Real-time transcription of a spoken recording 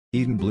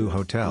Eden Bleu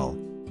Hotel.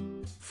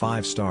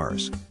 5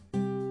 stars.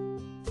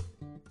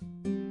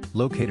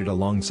 Located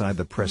alongside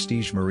the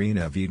prestige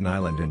marina of Eden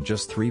Island and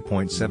just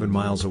 3.7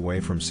 miles away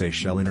from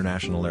Seychelles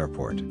International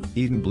Airport,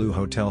 Eden Bleu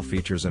Hotel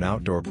features an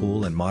outdoor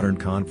pool and modern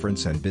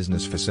conference and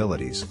business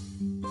facilities.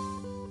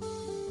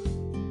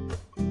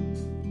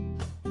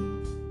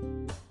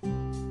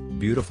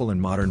 Beautiful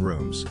and modern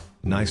rooms,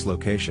 nice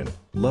location,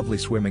 lovely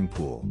swimming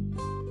pool.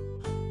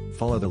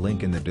 Follow the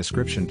link in the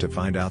description to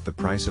find out the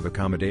price of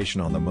accommodation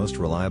on the most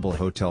reliable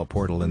hotel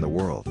portal in the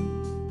world.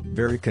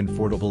 Very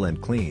comfortable and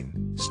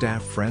clean,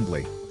 staff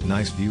friendly,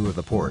 nice view of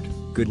the port,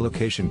 good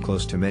location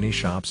close to many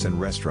shops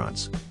and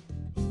restaurants.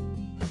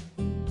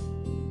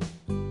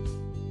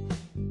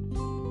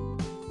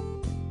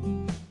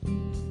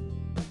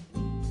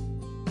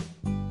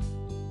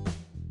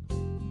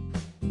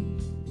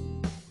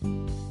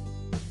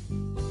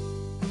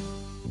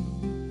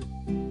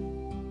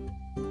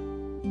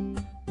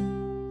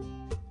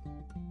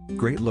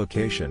 Great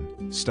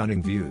location,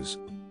 stunning views.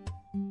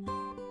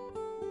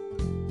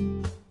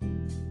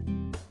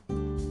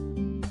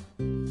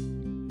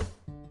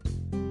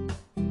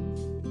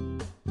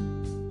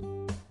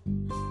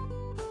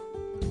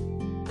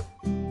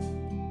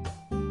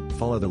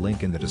 Follow the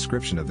link in the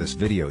description of this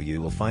video. You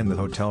will find the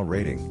hotel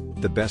rating,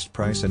 the best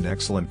price and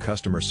excellent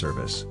customer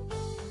service.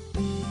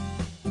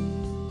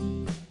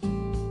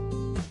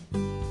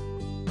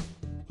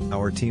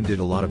 Our team did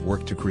a lot of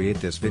work to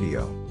create this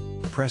video.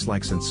 Press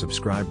likes and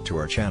subscribe to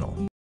our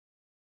channel.